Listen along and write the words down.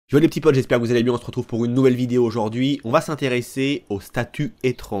Yo les petits potes, j'espère que vous allez bien, on se retrouve pour une nouvelle vidéo aujourd'hui. On va s'intéresser aux statues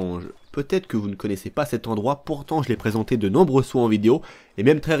étranges. Peut-être que vous ne connaissez pas cet endroit, pourtant je l'ai présenté de nombreuses fois en vidéo, et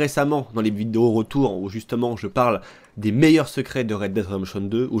même très récemment dans les vidéos retour où justement je parle des meilleurs secrets de Red Dead Redemption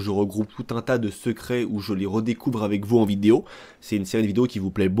 2, où je regroupe tout un tas de secrets où je les redécouvre avec vous en vidéo. C'est une série de vidéos qui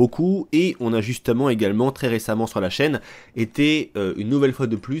vous plaît beaucoup, et on a justement également très récemment sur la chaîne été une nouvelle fois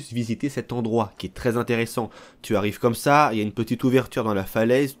de plus visiter cet endroit qui est très intéressant. Tu arrives comme ça, il y a une petite ouverture dans la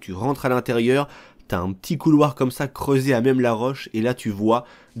falaise, tu rentres à l'intérieur, t'as un petit couloir comme ça creusé à même la roche, et là tu vois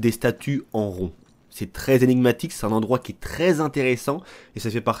des statues en rond. C'est très énigmatique, c'est un endroit qui est très intéressant, et ça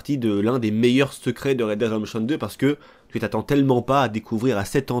fait partie de l'un des meilleurs secrets de Red Dead Redemption 2, parce que tu t'attends tellement pas à découvrir à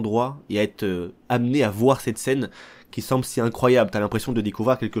cet endroit, et à être amené à voir cette scène qui semble si incroyable. T'as l'impression de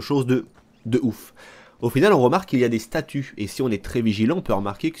découvrir quelque chose de ouf. Au final, on remarque qu'il y a des statues, et si on est très vigilant, on peut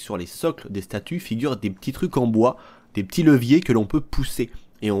remarquer que sur les socles des statues figurent des petits trucs en bois, des petits leviers que l'on peut pousser.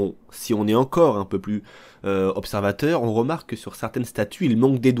 Et si on est encore un peu plus observateur, on remarque que sur certaines statues, il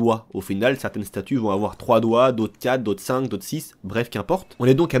manque des doigts. Au final, certaines statues vont avoir 3 doigts, d'autres 4, d'autres 5, d'autres 6, bref, qu'importe. On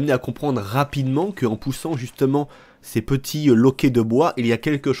est donc amené à comprendre rapidement qu'en poussant justement ces petits loquets de bois, il y a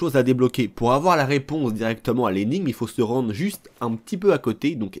quelque chose à débloquer. Pour avoir la réponse directement à l'énigme, il faut se rendre juste un petit peu à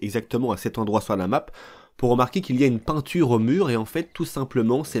côté, donc exactement à cet endroit sur la map, pour remarquer qu'il y a une peinture au mur, et en fait, tout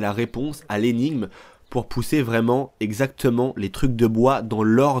simplement, c'est la réponse à l'énigme, pour pousser vraiment exactement les trucs de bois dans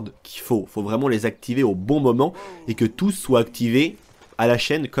l'ordre qu'il faut. Il faut vraiment les activer au bon moment et que tous soient activés à la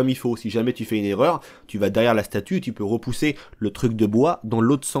chaîne comme il faut. Si jamais tu fais une erreur, tu vas derrière la statue et tu peux repousser le truc de bois dans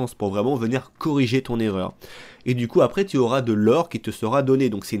l'autre sens pour vraiment venir corriger ton erreur. Et du coup après tu auras de l'or qui te sera donné.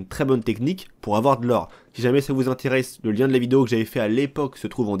 Donc c'est une très bonne technique pour avoir de l'or. Si jamais ça vous intéresse, le lien de la vidéo que j'avais fait à l'époque se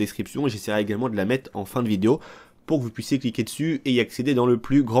trouve en description et j'essaierai également de la mettre en fin de vidéo pour que vous puissiez cliquer dessus et y accéder dans le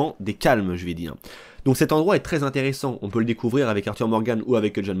plus grand des calmes, je vais dire. Donc cet endroit est très intéressant, on peut le découvrir avec Arthur Morgan ou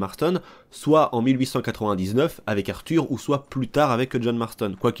avec John Marston, soit en 1899 avec Arthur ou soit plus tard avec John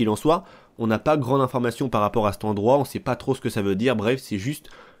Marston. Quoi qu'il en soit, on n'a pas grande information par rapport à cet endroit, on ne sait pas trop ce que ça veut dire, bref c'est juste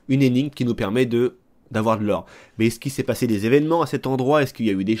une énigme qui nous permet d'avoir de l'or. Mais est-ce qu'il s'est passé des événements à cet endroit? Est-ce qu'il y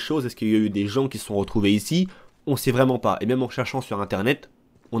a eu des choses? Est-ce qu'il y a eu des gens qui se sont retrouvés ici? On ne sait vraiment pas, et même en cherchant sur internet,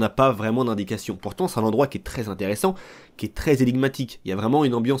 on n'a pas vraiment d'indication. Pourtant, c'est un endroit qui est très intéressant, qui est très énigmatique. Il y a vraiment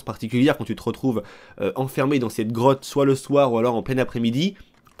une ambiance particulière quand tu te retrouves enfermé dans cette grotte, soit le soir ou alors en plein après-midi.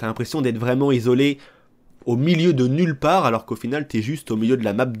 T'as l'impression d'être vraiment isolé au milieu de nulle part, alors qu'au final, t'es juste au milieu de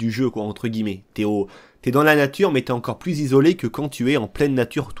la map du jeu, quoi, entre guillemets. T'es dans la nature, mais t'es encore plus isolé que quand tu es en pleine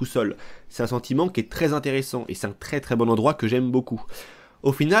nature tout seul. C'est un sentiment qui est très intéressant, et c'est un très très bon endroit que j'aime beaucoup.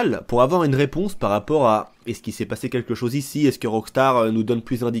 Au final, pour avoir une réponse par rapport à est-ce qu'il s'est passé quelque chose ici, est-ce que Rockstar nous donne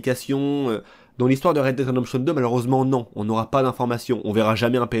plus d'indications, dans l'histoire de Red Dead Redemption 2, malheureusement non, on n'aura pas d'informations, on verra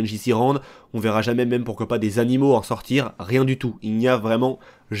jamais un PNJ s'y rendre, on verra jamais même pourquoi pas des animaux en sortir, rien du tout, il n'y a vraiment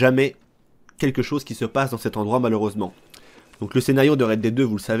jamais quelque chose qui se passe dans cet endroit malheureusement. Donc le scénario de Red Dead 2,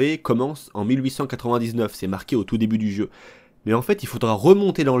 vous le savez, commence en 1899, c'est marqué au tout début du jeu. Mais en fait, il faudra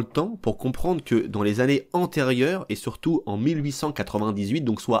remonter dans le temps pour comprendre que dans les années antérieures, et surtout en 1898,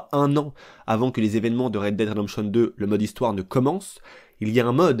 donc soit un an avant que les événements de Red Dead Redemption 2, le mode histoire, ne commence, il y a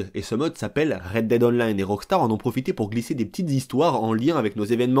un mode, et ce mode s'appelle Red Dead Online, et Rockstar en ont profité pour glisser des petites histoires en lien avec nos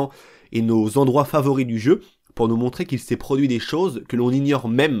événements et nos endroits favoris du jeu, pour nous montrer qu'il s'est produit des choses que l'on ignore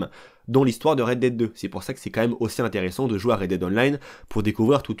même dans l'histoire de Red Dead 2. C'est pour ça que c'est quand même aussi intéressant de jouer à Red Dead Online pour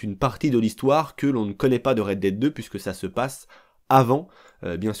découvrir toute une partie de l'histoire que l'on ne connaît pas de Red Dead 2 puisque ça se passe avant,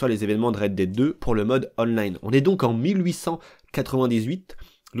 bien sûr, les événements de Red Dead 2 pour le mode online. On est donc en 1898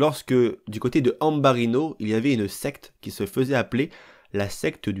 lorsque du côté de Ambarino, il y avait une secte qui se faisait appeler la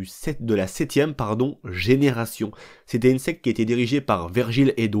secte de la 7e génération. C'était une secte qui était dirigée par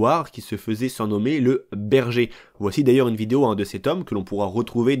Virgile Edward, qui se faisait surnommer le berger. Voici d'ailleurs une vidéo de cet homme que l'on pourra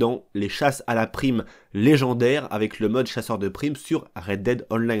retrouver dans les chasses à la prime légendaires avec le mode chasseur de primes sur Red Dead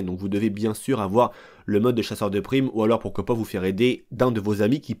Online. Donc vous devez bien sûr avoir le mode de chasseur de primes ou alors pourquoi pas vous faire aider d'un de vos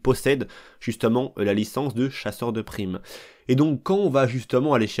amis qui possède justement la licence de chasseur de primes. Et donc quand on va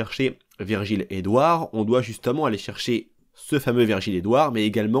justement aller chercher Virgile Edward, on doit justement aller chercher ce fameux Virgile Edward, mais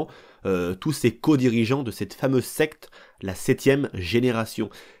également tous ces co-dirigeants de cette fameuse secte, la 7e génération.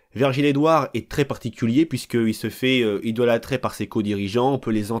 Virgile Edward est très particulier puisqu'il se fait idolâtrer par ses co-dirigeants, on peut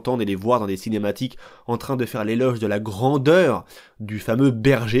les entendre et les voir dans des cinématiques en train de faire l'éloge de la grandeur du fameux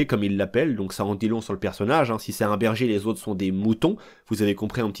berger comme il l'appelle, donc ça en dit long sur le personnage, hein. Si c'est un berger les autres sont des moutons, vous avez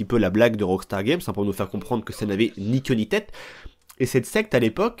compris un petit peu la blague de Rockstar Games, hein, pour nous faire comprendre que ça n'avait ni queue ni tête. Et cette secte, à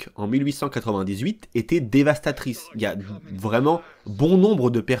l'époque, en 1898, était dévastatrice. Il y a vraiment bon nombre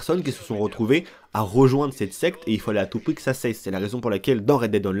de personnes qui se sont retrouvées à rejoindre cette secte, et il fallait à tout prix que ça cesse. C'est la raison pour laquelle, dans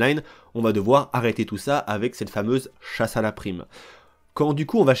Red Dead Online, on va devoir arrêter tout ça avec cette fameuse chasse à la prime. Quand du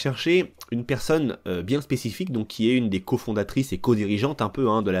coup on va chercher une personne bien spécifique, donc qui est une des cofondatrices et co-dirigeantes un peu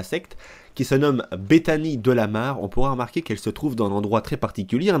de la secte, qui se nomme Bethany Delamare, on pourra remarquer qu'elle se trouve dans un endroit très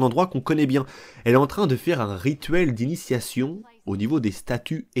particulier, un endroit qu'on connaît bien. Elle est en train de faire un rituel d'initiation au niveau des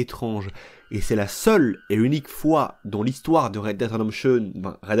statues étranges. Et c'est la seule et unique fois dans l'histoire de Red Dead Redemption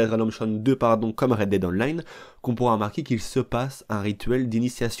 2, comme Red Dead Online, qu'on pourra remarquer qu'il se passe un rituel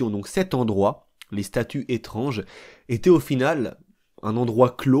d'initiation. Donc cet endroit, les statues étranges, était au final un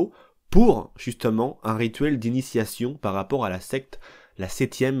endroit clos pour justement un rituel d'initiation par rapport à la secte, la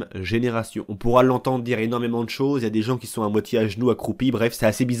 7e génération. On pourra l'entendre dire énormément de choses, il y a des gens qui sont à moitié à genoux, accroupis, bref, c'est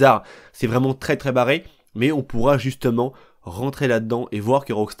assez bizarre, c'est vraiment très très barré, mais on pourra justement rentrer là-dedans et voir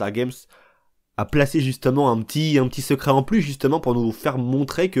que Rockstar Games a placé justement un petit secret en plus, justement pour nous faire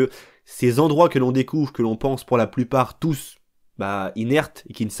montrer que ces endroits que l'on découvre, que l'on pense pour la plupart tous inertes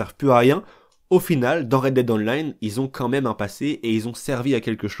et qui ne servent plus à rien, au final, dans Red Dead Online, ils ont quand même un passé et ils ont servi à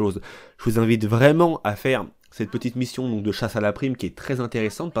quelque chose. Je vous invite vraiment à faire cette petite mission donc, de chasse à la prime qui est très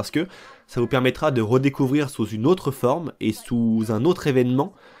intéressante parce que ça vous permettra de redécouvrir sous une autre forme et sous un autre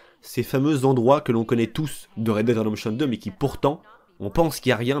événement ces fameux endroits que l'on connaît tous de Red Dead Redemption 2 mais qui pourtant, on pense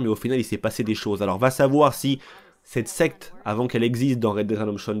qu'il n'y a rien mais au final il s'est passé des choses. Alors va savoir si cette secte, avant qu'elle existe dans Red Dead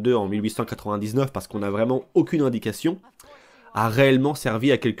Redemption 2 en 1899 parce qu'on n'a vraiment aucune indication, a réellement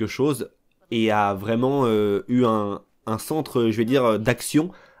servi à quelque chose et a vraiment eu un centre, je vais dire,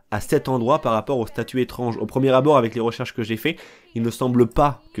 d'action à cet endroit par rapport aux statues étranges. Au premier abord, avec les recherches que j'ai fait, il ne semble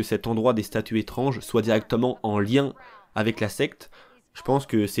pas que cet endroit des statues étranges soit directement en lien avec la secte. Je pense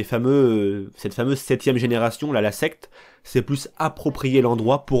que cette fameuse 7e génération, là, la secte, c'est plus approprier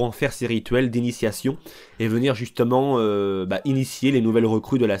l'endroit pour en faire ses rituels d'initiation et venir justement initier les nouvelles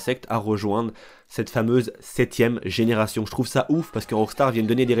recrues de la secte à rejoindre cette fameuse 7e génération. Je trouve ça ouf parce que Rockstar vient de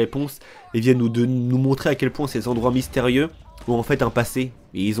donner des réponses et vient nous montrer à quel point ces endroits mystérieux ont en fait un passé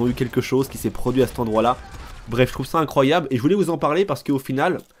et ils ont eu quelque chose qui s'est produit à cet endroit-là. Bref, je trouve ça incroyable et je voulais vous en parler parce qu'au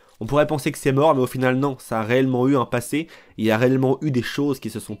final, on pourrait penser que c'est mort, mais au final non, ça a réellement eu un passé, il y a réellement eu des choses qui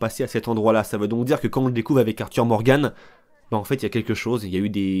se sont passées à cet endroit-là. Ça veut donc dire que quand on le découvre avec Arthur Morgan, en fait il y a quelque chose, il y a eu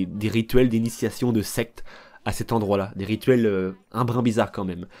des rituels d'initiation de secte à cet endroit-là, des rituels un brin bizarres quand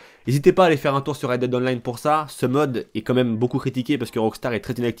même. N'hésitez pas à aller faire un tour sur Red Dead Online pour ça, ce mode est quand même beaucoup critiqué parce que Rockstar est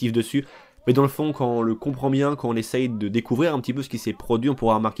très inactif dessus, mais dans le fond, quand on le comprend bien, quand on essaye de découvrir un petit peu ce qui s'est produit, on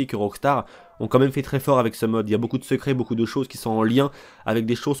pourra remarquer que Rockstar ont quand même fait très fort avec ce mode. Il y a beaucoup de secrets, beaucoup de choses qui sont en lien avec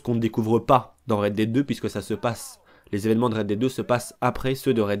des choses qu'on ne découvre pas dans Red Dead 2, puisque ça se passe. Les événements de Red Dead 2 se passent après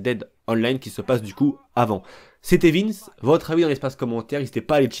ceux de Red Dead Online qui se passent du coup avant. C'était Vince, votre avis dans l'espace commentaire, n'hésitez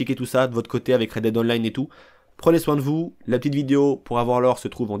pas à aller checker tout ça de votre côté avec Red Dead Online et tout. Prenez soin de vous, la petite vidéo pour avoir l'or se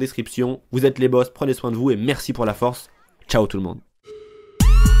trouve en description. Vous êtes les boss, prenez soin de vous et merci pour la force. Ciao tout le monde.